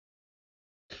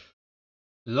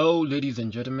Hello, ladies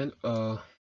and gentlemen.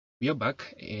 We are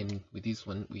back, and with this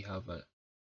one, we have a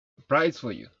prize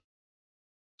for you.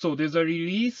 So there's a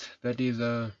release that is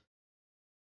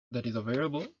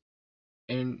available,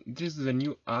 and this is a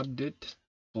new update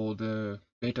for the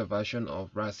beta version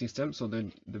of radsystem. So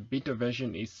the beta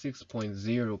version is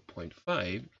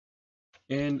 6.0.5,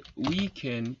 and we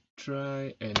can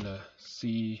try and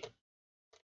see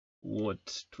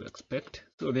what to expect.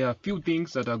 So there are a few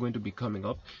things that are going to be coming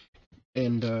up,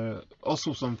 and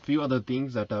also some few other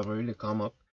things that have already come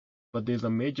up. But there's a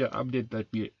major update that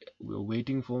we're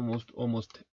waiting for.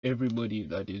 Almost everybody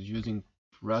that is using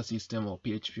radsystem or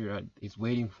PHP is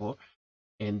waiting for,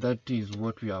 and that is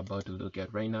what we are about to look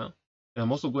at right now. And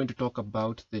I'm also going to talk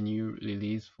about the new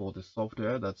release for the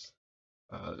software.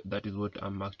 That is what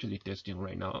I'm actually testing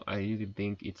right now. I really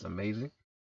think it's amazing,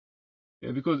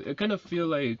 because I kind of feel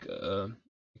like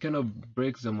it kind of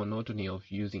breaks the monotony of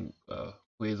using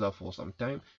Quasar for some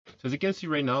time. So as you can see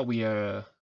right now, we are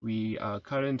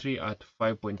currently at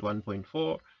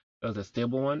 5.1.4. That's a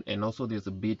stable one, and also there's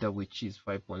a beta which is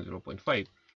 5.0.5.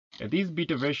 And this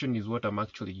beta version is what I'm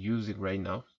actually using right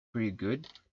now. Pretty good.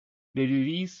 They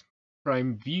release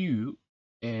Prime View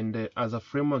and as a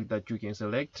framework that you can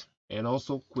select, and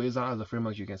also Quasar as a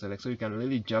framework you can select. So you can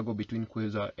really juggle between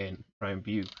Quasar and Prime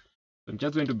View. I'm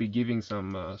just going to be giving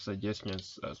some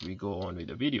suggestions as we go on with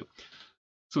the video.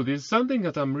 So there's something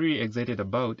that I'm really excited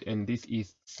about, and this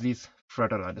is this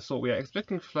Flutter. So we are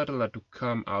expecting Flutter to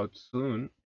come out soon,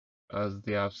 as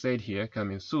they have said here,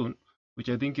 coming soon, which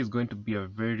I think is going to be a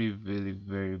very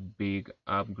big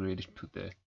upgrade to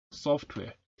the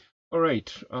software.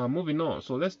 Alright, moving on.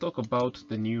 So let's talk about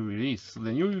the new release. So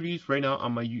the new release right now,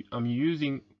 I'm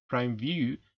using Prime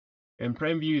View, and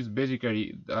Prime View is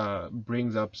basically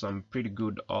brings up some pretty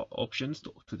good options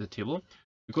to the table,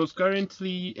 because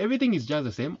currently everything is just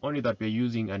the same, only that we're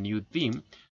using a new theme.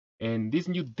 And this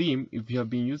new theme, if you have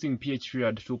been using PHP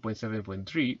at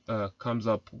 2.7.3, comes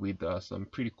up with some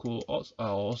pretty cool,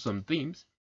 awesome themes,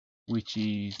 which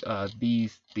is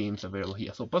these themes available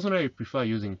here. So personally, I prefer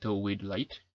using Tailwind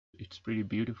Light. It's pretty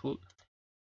beautiful.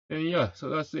 And yeah, so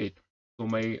that's it. So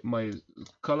my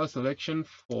color selection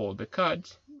for the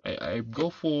cards, I go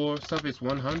for Surface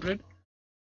 100.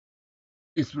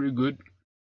 It's pretty good.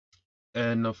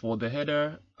 And for the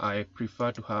header, I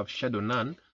prefer to have Shadow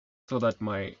None, so that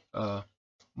my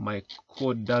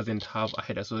code doesn't have a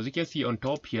header. So as you can see on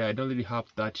top here, I don't really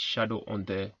have that shadow on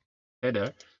the header.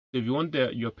 So if you want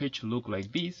your page to look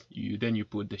like this, then you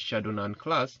put the Shadow None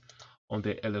class on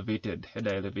the elevated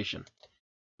header elevation.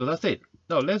 So that's it.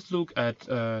 Now let's look at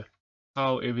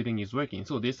how everything is working.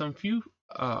 So there's some few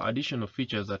additional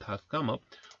features that have come up,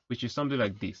 which is something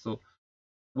like this. So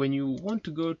when you want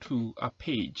to go to a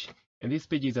page, and this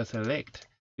page is a select,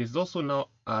 there's also now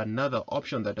another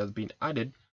option that has been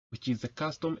added, which is the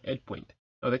custom endpoint.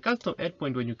 Now the custom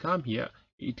endpoint, when you come here,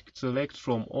 it selects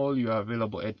from all your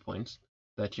available endpoints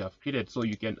that you have created, so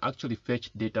you can actually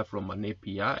fetch data from an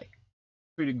API.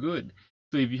 Pretty good.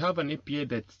 So if you have an API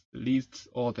that lists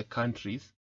all the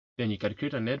countries, then you can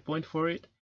create an endpoint for it,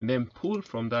 and then pull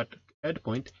from that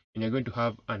endpoint, and you're going to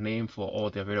have a name for all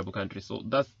the available countries. So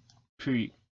that's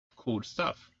pretty cool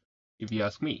stuff, if you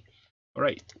ask me. All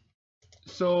right,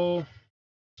 so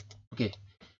okay,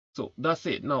 so that's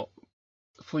it. Now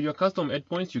for your custom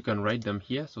endpoints, you can write them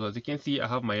here. So as you can see, I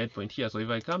have my endpoint here. So if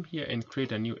I come here and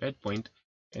create a new endpoint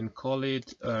and call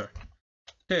it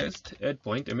test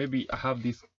endpoint, and maybe I have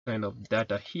this kind of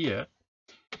data here,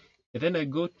 and then I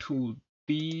go to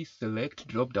the select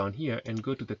drop down here and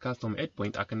go to the custom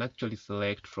endpoint, I can actually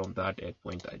select from that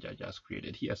endpoint I just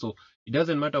created here. So it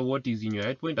doesn't matter what is in your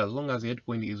endpoint, as long as the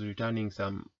endpoint is returning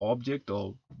some object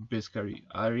or basically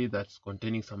array that's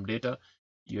containing some data,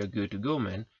 you're good to go,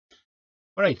 man.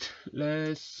 All right,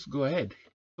 let's go ahead.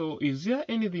 So is there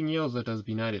anything else that has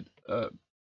been added?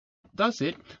 That's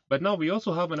it. But now we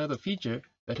also have another feature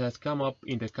that has come up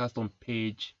in the custom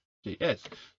page JS.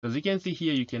 So as you can see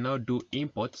here, you can now do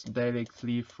imports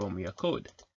directly from your code.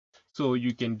 So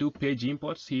you can do page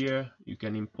imports here, you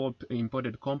can import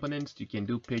imported components, you can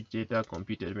do page data,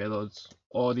 computed methods,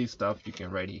 all this stuff you can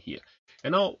write it here.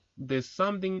 And now there's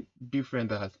something different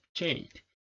that has changed.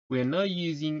 We're now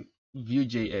using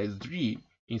Vue.js 3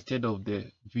 instead of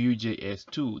the Vue.js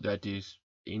 2 that is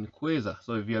in Quasar.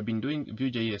 So if you have been doing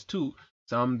Vue.js 2,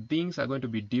 some things are going to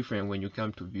be different when you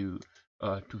come to Vue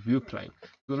Prime.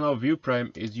 So now Vue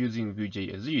Prime is using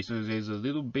Vue.js 3, so there's a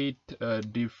little bit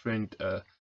different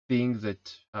things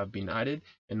that have been added,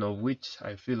 and of which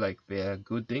I feel like they are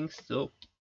good things. So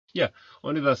yeah,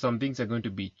 only that some things are going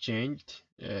to be changed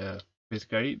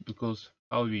basically, because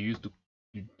how we used to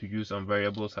use some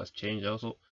variables has changed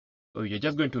also. So you're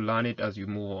just going to learn it as you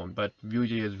move on, but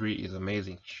Vue.js really is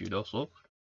amazing. You should also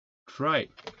try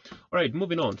it. All right,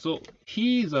 moving on. So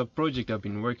here's a project I've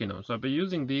been working on. So I've been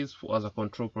using this as a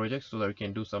control project so that we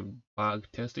can do some bug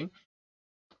testing.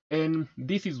 And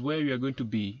this is where we are going to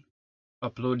be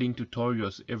uploading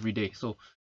tutorials every day. So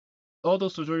all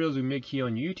those tutorials we make here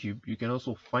on YouTube, you can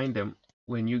also find them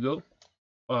when you go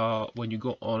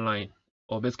online,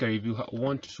 or basically if you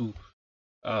want to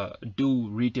do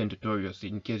written tutorials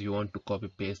in case you want to copy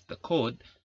paste the code,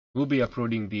 we'll be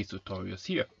uploading these tutorials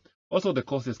here. Also, the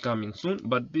course is coming soon,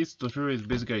 but this tutorial is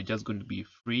basically just going to be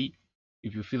free.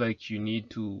 If you feel like you need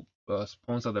to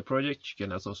sponsor the project, you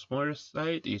can also sponsor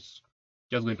it. It's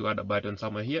just going to add a button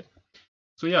somewhere here.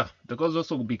 So yeah, the course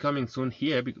also will be coming soon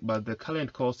here, but the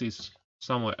current course is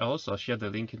somewhere else. I'll share the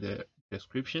link in the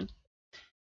description.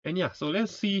 And yeah, so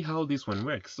let's see how this one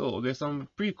works. So there's some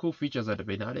pretty cool features that have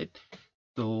been added.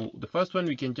 So the first one,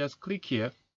 we can just click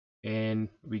here and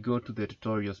we go to the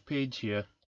tutorials page here.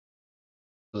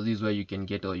 So this is where you can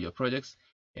get all your projects,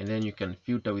 and then you can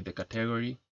filter with the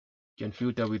category. You can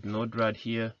filter with Node-RED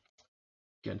here.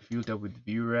 You can filter with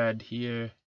Vue.RED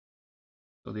here.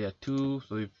 So there are two.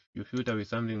 So if you filter with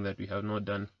something that we have not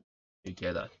done, you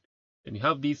get that. And you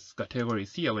have these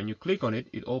categories here. When you click on it,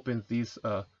 it opens this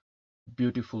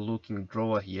beautiful looking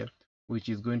drawer here, which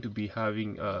is going to be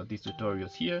having these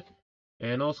tutorials here,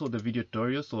 and also the video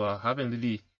tutorials. So I haven't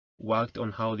really worked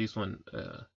on how this one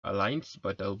aligns,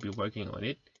 but I'll be working on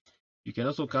it. You can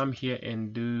also come here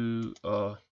and do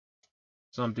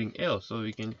something else. So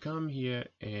we can come here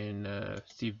and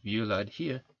see Vue.RED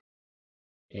here,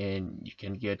 and you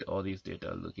can get all this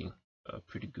data looking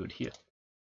pretty good here.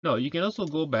 Now you can also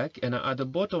go back, and at the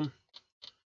bottom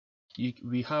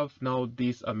we have now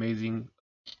this amazing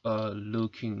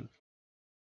looking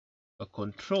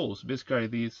controls, basically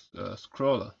this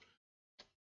scroller.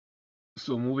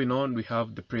 So moving on, we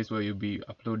have the place where you'll be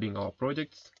uploading our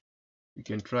projects. You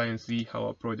can try and see how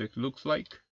our project looks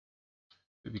like.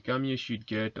 If you come here, you should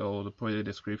get all the project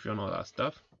description, all that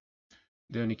stuff.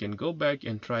 Then you can go back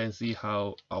and try and see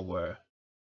how our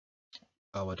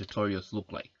tutorials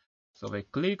look like. So if I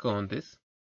click on this,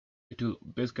 it will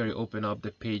basically open up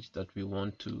the page that we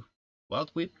want to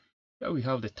work with. Here we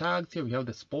have the tags, here we have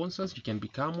the sponsors. You can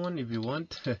become one if you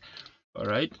want. All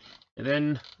right, and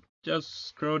then just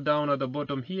scroll down at the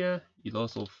bottom here. You'll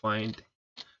also find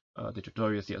the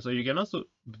tutorials here. So you can also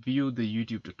view the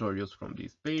YouTube tutorials from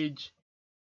this page.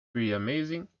 Pretty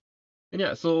amazing. And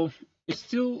yeah, so it's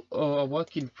still a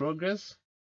work in progress,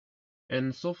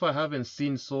 and so far I haven't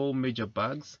seen so major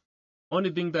bugs.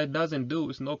 Only thing that doesn't do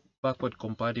is not backward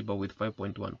compatible with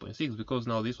 5.1.6, because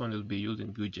now this one will be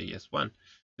using Vue.js 1.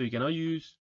 So you cannot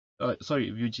use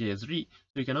Vue.js 3.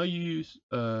 So you cannot use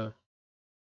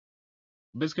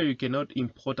basically you cannot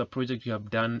import a project you have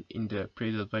done in the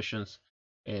previous versions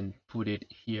and put it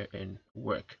here and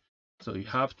work. So you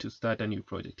have to start a new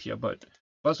project here. But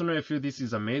personally, I feel this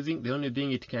is amazing. The only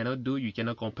thing it cannot do, you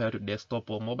cannot compare to desktop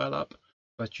or mobile app,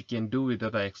 but you can do with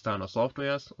other external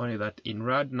softwares. Only that in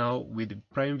RAD now with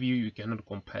Prime View, you cannot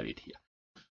compare it here.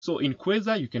 So in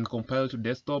Quasar, you can compare to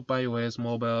desktop, iOS,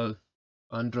 mobile,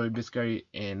 Android basically,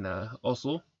 and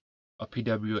also a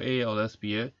PWA or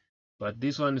SPA. But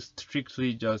this one is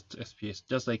strictly just SPS,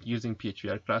 just like using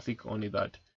PHP Classic, only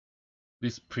that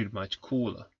this is pretty much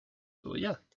cooler. So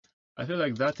yeah, I feel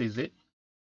like that is it.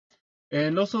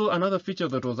 And also another feature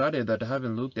that was added that I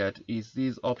haven't looked at is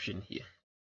this option here,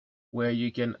 where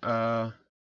you can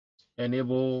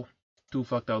enable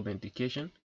two-factor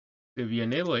authentication. So if you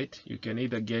enable it, you can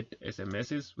either get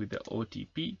SMSs with the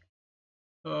OTP.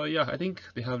 Yeah, I think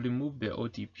they have removed the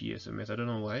OTP SMS. I don't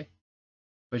know why,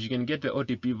 but you can get the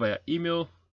OTP via email.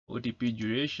 OTP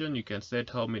duration, you can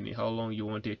set how long you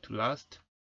want it to last.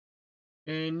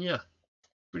 And yeah,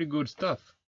 pretty good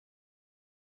stuff.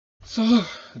 So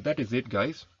that is it,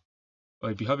 guys.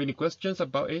 If you have any questions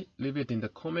about it, leave it in the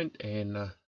comment,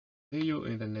 and see you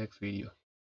in the next video.